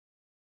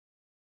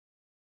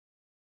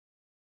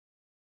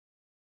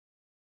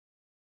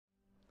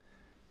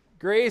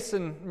Grace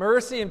and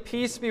mercy and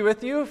peace be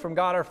with you from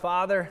God our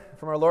Father,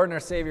 from our Lord and our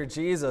Savior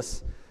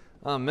Jesus.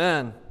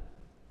 Amen.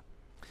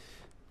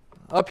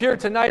 Up here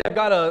tonight, I've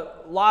got a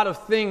lot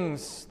of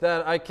things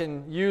that I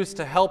can use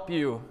to help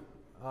you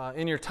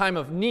in your time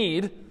of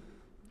need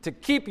to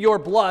keep your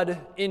blood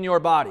in your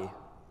body.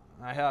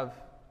 I have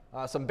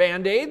some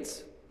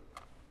Band-Aids,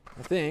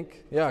 I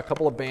think. Yeah, a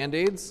couple of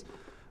Band-Aids.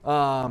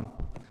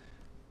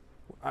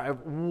 I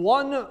have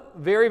one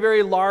very,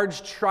 very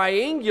large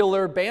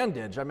triangular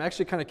bandage. I'm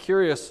actually kind of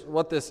curious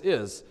what this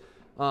is.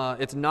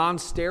 It's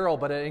non-sterile,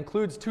 but it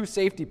includes 2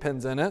 safety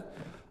pins in it.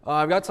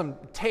 I've got some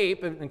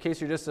tape in case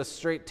you're just a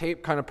straight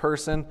tape kind of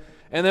person.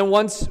 And then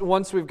once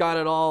we've got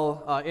it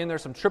all in there,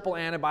 some triple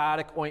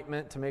antibiotic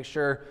ointment to make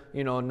sure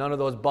none of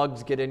those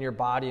bugs get in your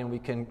body, and we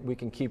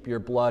can keep your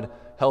blood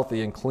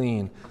healthy and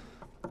clean.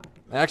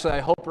 Actually, I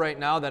hope right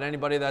now that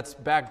anybody that's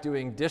back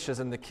doing dishes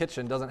in the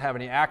kitchen doesn't have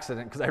any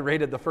accident, because I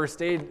raided the first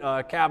aid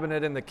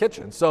cabinet in the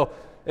kitchen. So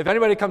if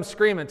anybody comes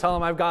screaming, tell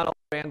them I've got all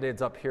the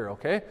Band-Aids up here,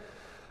 okay?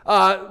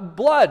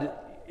 Blood,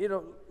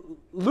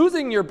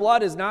 losing your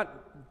blood is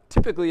not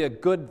typically a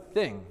good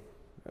thing.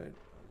 Right?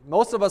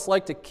 Most of us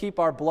like to keep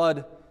our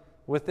blood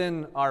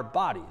within our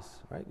bodies,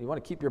 right? You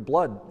want to keep your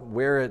blood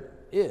where it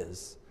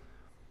is.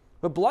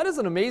 But blood is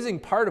an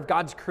amazing part of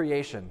God's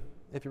creation,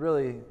 if you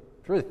really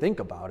think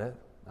about it.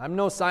 I'm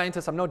no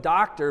scientist, I'm no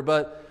doctor,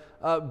 but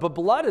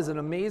blood is an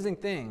amazing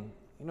thing.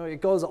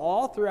 It goes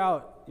all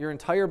throughout your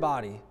entire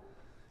body.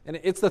 And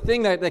it's the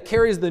thing that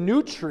carries the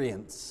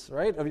nutrients,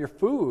 right, of your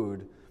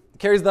food. It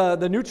carries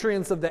the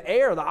nutrients of the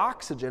air, the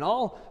oxygen,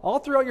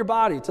 all throughout your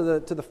body to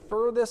the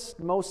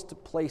furthest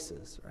most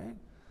places, right?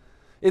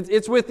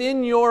 It's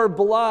within your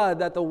blood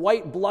that the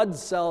white blood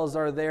cells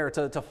are there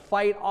to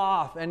fight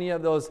off any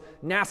of those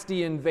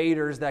nasty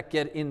invaders that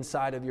get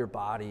inside of your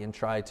body and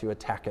try to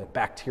attack it,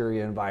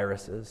 bacteria and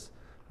viruses,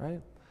 right?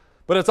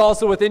 But it's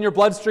also within your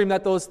bloodstream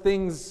that those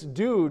things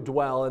do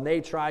dwell, and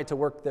they try to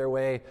work their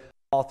way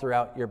all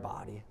throughout your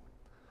body.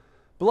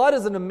 Blood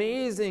is an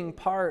amazing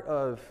part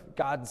of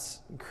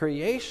God's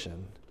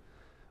creation.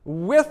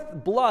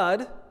 With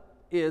blood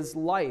is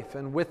life,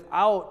 and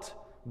without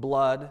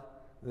blood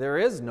there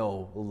is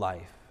no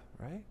life,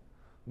 right?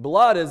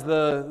 Blood is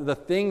the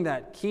thing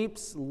that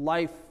keeps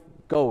life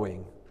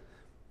going.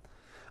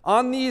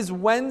 On these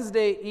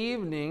Wednesday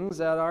evenings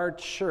at our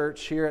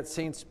church here at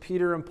Saints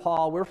Peter and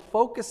Paul, we're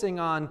focusing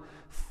on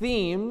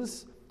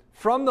themes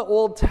from the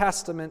Old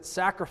Testament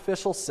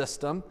sacrificial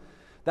system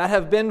that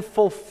have been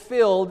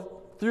fulfilled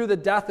through the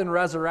death and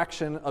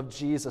resurrection of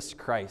Jesus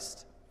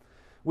Christ.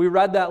 We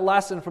read that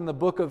lesson from the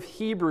book of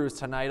Hebrews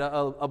tonight,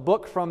 a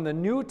book from the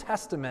New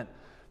Testament,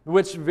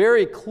 which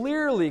very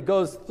clearly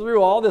goes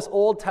through all this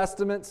Old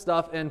Testament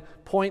stuff and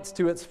points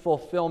to its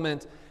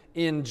fulfillment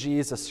in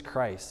Jesus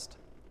Christ.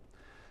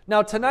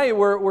 Now tonight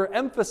we're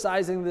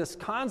emphasizing this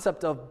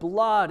concept of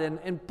blood,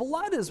 and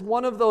blood is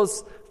one of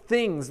those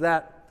things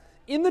that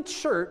in the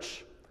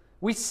church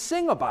we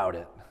sing about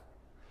it.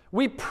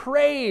 We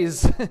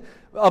praise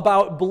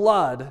about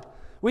blood.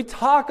 We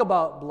talk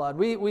about blood.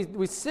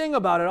 We sing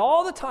about it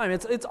all the time.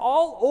 It's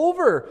all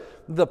over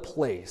the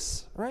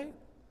place, right?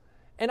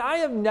 And I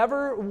have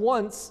never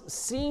once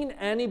seen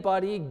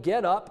anybody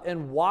get up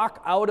and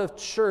walk out of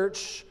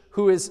church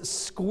who is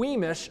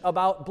squeamish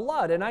about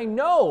blood. And I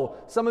know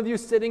some of you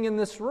sitting in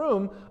this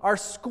room are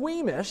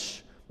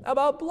squeamish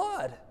about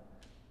blood.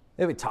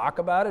 If we talk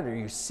about it, or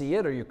you see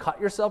it, or you cut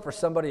yourself, or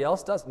somebody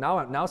else does,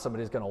 now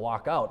somebody's going to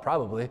walk out,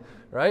 probably,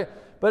 right?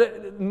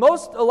 But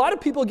a lot of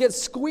people get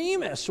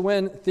squeamish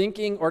when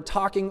thinking or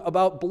talking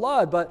about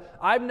blood. But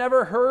I've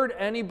never heard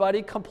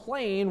anybody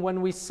complain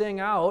when we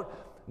sing out,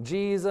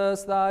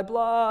 Jesus, thy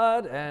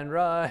blood and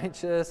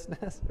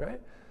righteousness, right?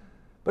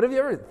 But have you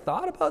ever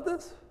thought about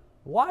this?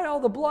 Why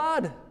all the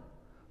blood?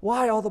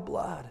 Why all the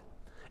blood?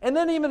 And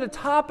then even to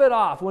top it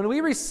off, when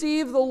we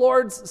receive the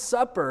Lord's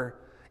Supper,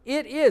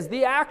 it is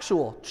the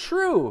actual,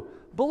 true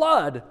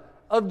blood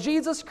of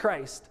Jesus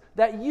Christ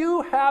that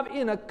you have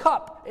in a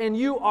cup and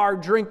you are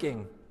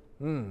drinking.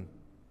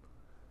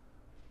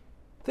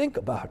 Think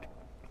about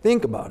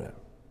it.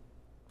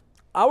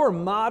 Our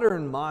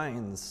modern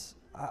minds,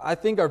 I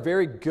think, are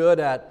very good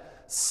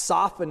at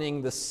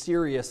softening the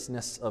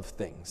seriousness of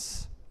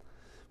things.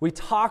 We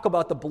talk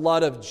about the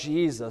blood of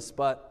Jesus,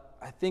 but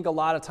I think a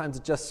lot of times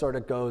it just sort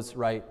of goes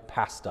right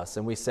past us,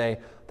 and we say,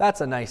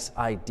 that's a nice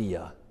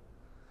idea.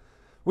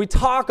 We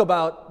talk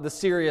about the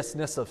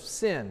seriousness of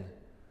sin,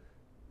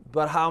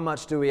 but how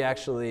much do we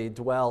actually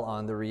dwell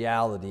on the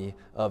reality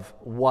of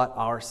what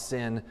our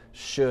sin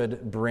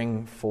should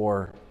bring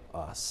for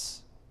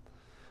us?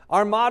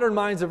 Our modern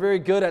minds are very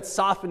good at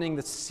softening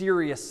the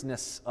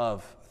seriousness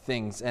of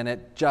things, and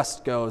it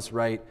just goes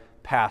right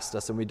past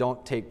us, and we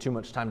don't take too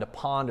much time to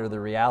ponder the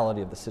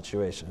reality of the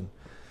situation.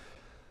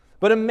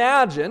 But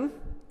imagine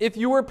if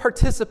you were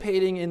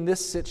participating in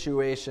this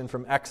situation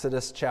from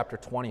Exodus chapter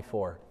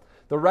 24.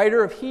 The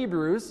writer of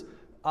Hebrews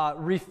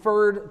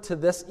referred to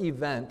this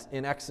event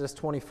in Exodus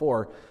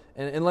 24,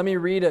 and let me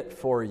read it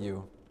for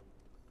you.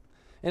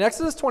 In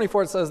Exodus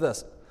 24, it says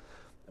this: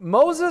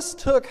 Moses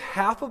took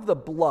half of the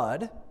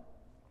blood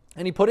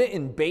and he put it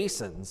in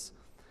basins,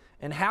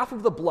 and half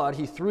of the blood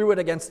he threw it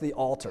against the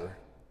altar.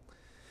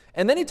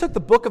 And then he took the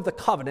book of the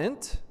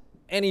covenant,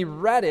 and he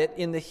read it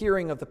in the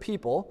hearing of the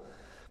people,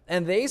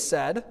 and they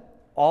said,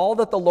 "All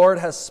that the Lord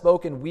has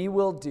spoken we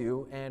will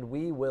do, and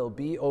we will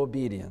be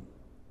obedient."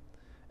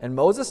 And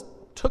Moses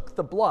took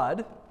the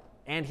blood,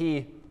 and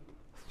he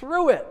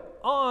threw it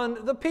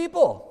on the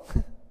people.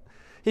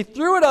 He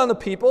threw it on the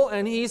people,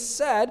 and he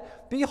said,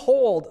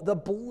 "Behold, the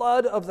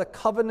blood of the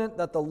covenant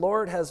that the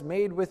Lord has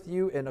made with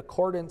you in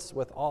accordance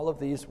with all of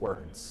these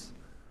words."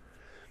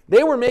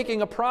 They were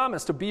making a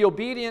promise to be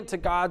obedient to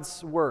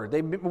God's word.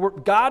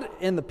 God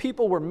and the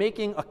people were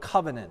making a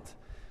covenant.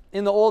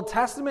 In the Old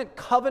Testament,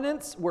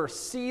 covenants were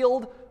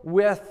sealed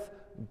with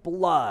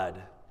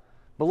blood.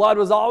 Blood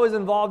was always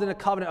involved in a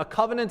covenant. A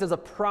covenant is a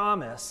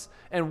promise.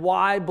 And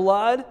why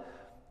blood?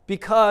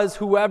 Because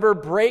whoever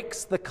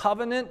breaks the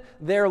covenant,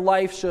 their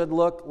life should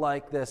look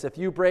like this. If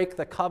you break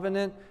the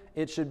covenant,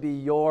 it should be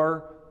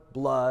your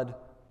blood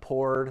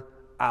poured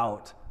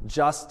out,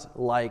 just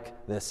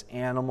like this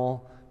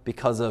animal,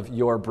 because of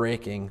your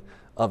breaking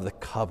of the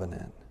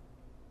covenant.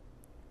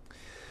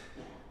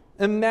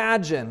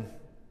 Imagine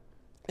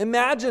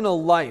a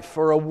life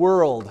or a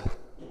world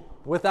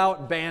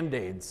without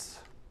Band-Aids,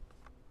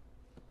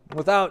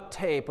 without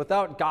tape,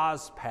 without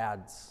gauze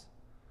pads.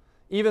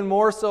 Even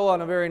more so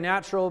on a very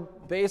natural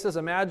basis,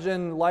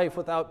 imagine life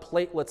without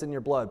platelets in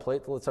your blood.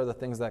 Platelets are the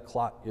things that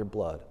clot your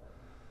blood.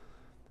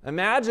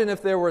 Imagine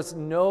if there was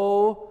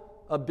no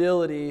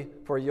ability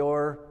for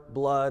your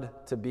blood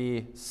to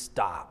be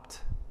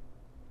stopped.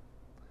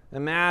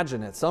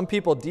 Imagine it. Some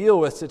people deal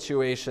with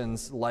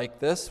situations like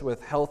this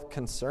with health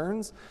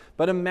concerns,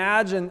 but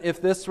imagine if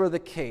this were the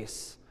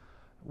case.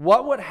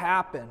 What would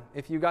happen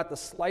if you got the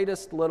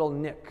slightest little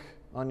nick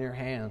on your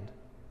hand?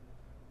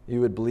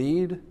 You would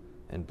bleed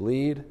and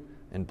bleed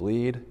and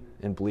bleed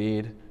and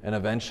bleed, and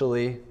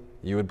eventually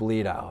you would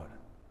bleed out.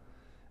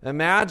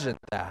 Imagine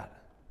that.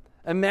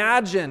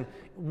 Imagine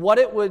what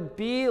it would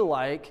be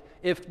like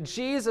if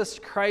Jesus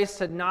Christ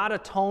had not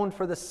atoned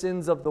for the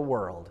sins of the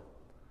world.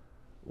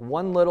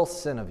 One little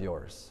sin of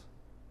yours,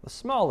 the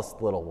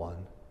smallest little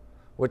one,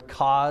 would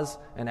cause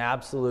an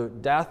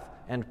absolute death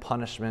and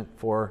punishment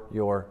for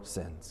your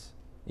sins.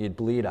 You'd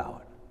bleed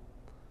out.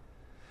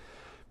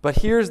 But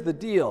here's the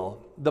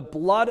deal. The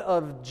blood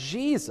of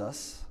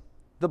Jesus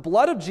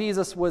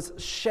was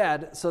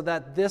shed so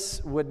that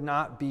this would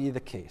not be the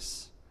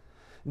case.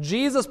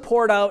 Jesus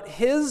poured out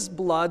his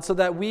blood so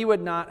that we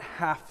would not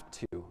have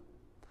to.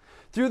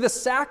 Through the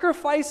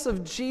sacrifice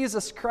of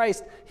Jesus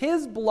Christ,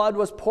 his blood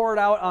was poured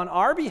out on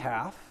our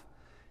behalf.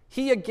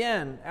 He,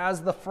 again,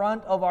 as the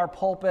front of our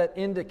pulpit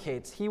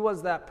indicates, he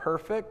was that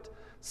perfect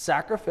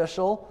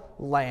sacrificial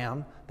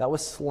lamb that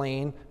was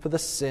slain for the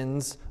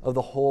sins of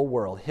the whole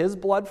world. His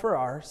blood for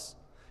ours,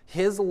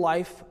 his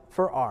life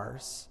for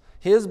ours,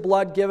 his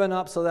blood given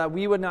up so that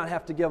we would not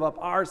have to give up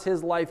ours,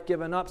 his life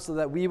given up so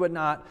that we would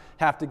not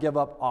have to give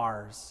up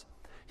ours.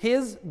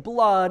 His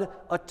blood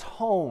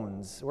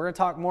atones. We're going to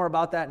talk more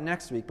about that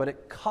next week, but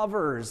it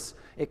covers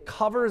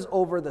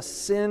over the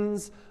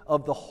sins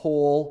of the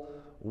whole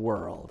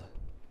world.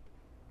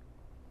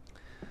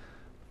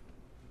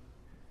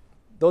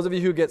 Those of you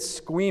who get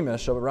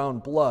squeamish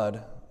around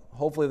blood,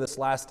 hopefully this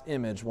last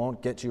image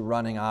won't get you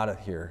running out of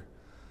here.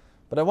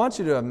 But I want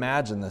you to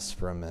imagine this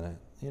for a minute.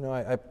 You know,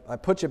 I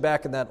put you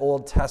back in that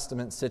Old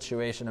Testament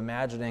situation,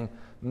 imagining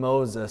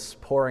Moses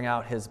pouring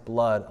out his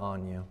blood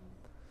on you.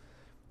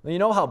 You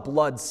know how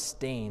blood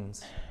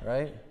stains,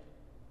 right?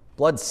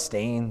 Blood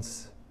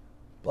stains.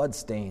 Blood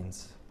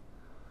stains.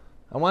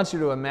 I want you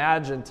to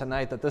imagine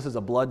tonight that this is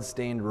a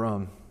blood-stained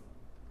room.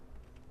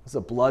 This is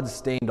a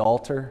blood-stained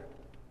altar.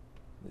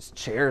 These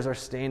chairs are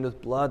stained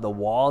with blood. The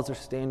walls are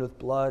stained with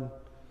blood.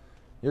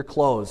 Your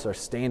clothes are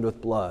stained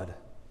with blood.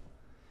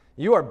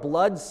 You are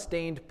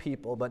blood-stained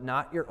people, but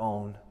not your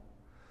own.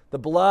 The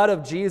blood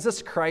of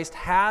Jesus Christ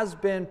has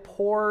been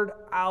poured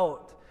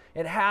out.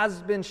 It has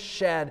been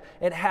shed.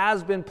 It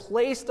has been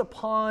placed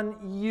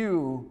upon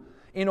you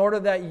in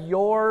order that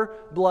your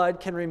blood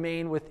can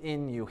remain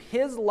within you.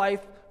 His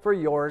life for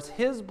yours,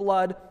 his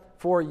blood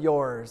for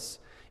yours.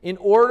 In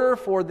order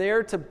for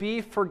there to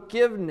be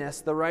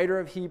forgiveness, the writer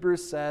of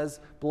Hebrews says,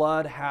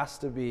 blood has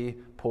to be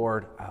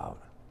poured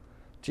out.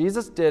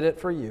 Jesus did it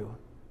for you.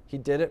 He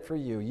did it for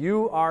you.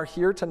 You are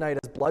here tonight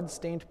as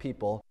blood-stained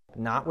people,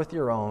 not with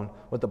your own,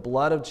 with the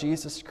blood of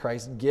Jesus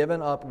Christ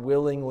given up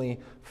willingly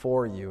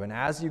for you. And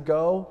as you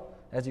go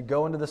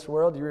into this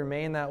world, you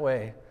remain that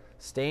way,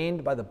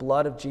 stained by the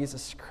blood of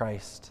Jesus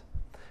Christ.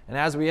 And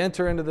as we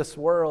enter into this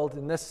world,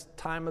 in this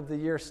time of the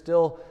year,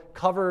 still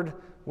covered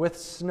with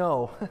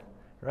snow,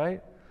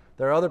 right?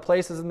 There are other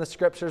places in the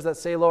scriptures that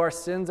say, lo, our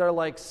sins are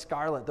like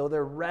scarlet. Though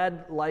they're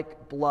red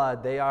like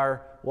blood, they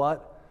are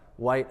what?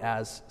 White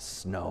as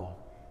snow,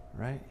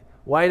 right?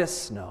 White as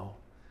snow.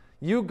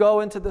 You go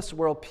into this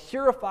world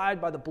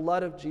purified by the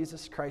blood of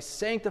Jesus Christ,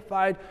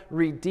 sanctified,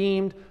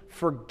 redeemed,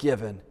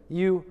 forgiven.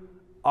 You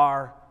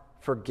are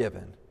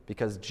forgiven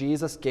because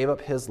Jesus gave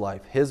up his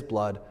life, his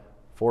blood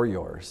for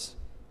yours.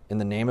 In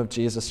the name of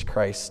Jesus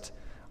Christ,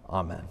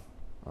 Amen.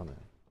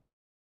 Amen.